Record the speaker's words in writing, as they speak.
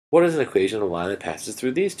What is an equation of a line that passes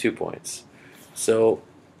through these 2 points? So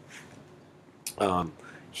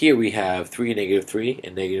here we have 3, -3,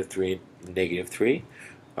 and -3, and -3.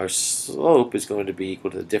 Our slope is going to be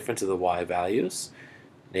equal to the difference of the y values,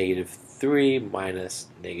 -3 minus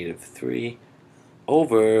 -3,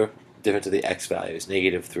 over difference of the x values,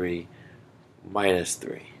 -3 minus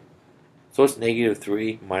 3. So what's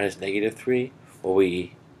 -3 minus -3? Well,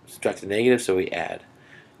 we subtract the negative, so we add.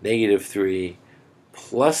 -3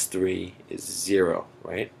 plus 3 is 0,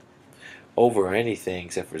 right? Over anything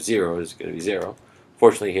except for 0 is going to be 0.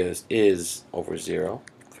 Fortunately, here this is over 0.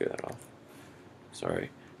 Clear that off. Sorry.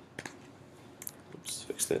 Let's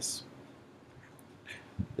fix this.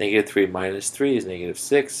 -3 minus 3 is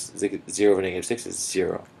 -6. 0 over -6 is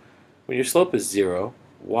 0. When your slope is 0,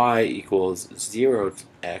 y equals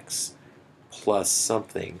 0x plus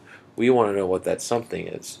something. We want to know what that something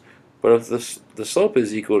is. But if the slope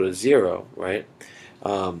is equal to 0, right,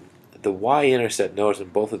 the y-intercept, notice in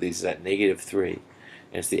both of these, is at -3.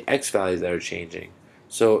 And it's the x values that are changing.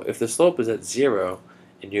 So if the slope is at 0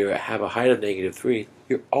 and you have a height of -3,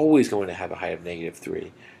 you're always going to have a height of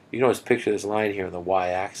 -3. You can always picture this line here on the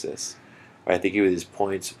y-axis. Right, they give you these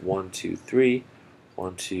points 1, 2, 3,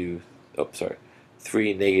 1, 2, oh, sorry,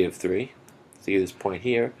 3, -3. So you give this point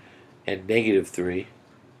here, and -3,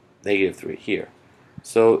 -3 here.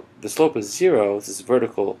 So the slope is 0, it's this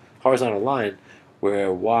vertical, horizontal line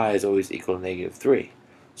where y is always equal to -3.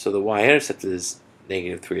 So the y-intercept is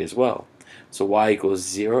 -3 as well. So y equals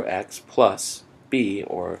 0x plus b,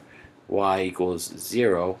 or y equals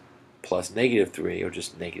 0 plus -3, or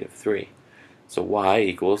just -3. So y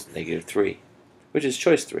equals -3, which is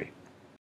choice 3.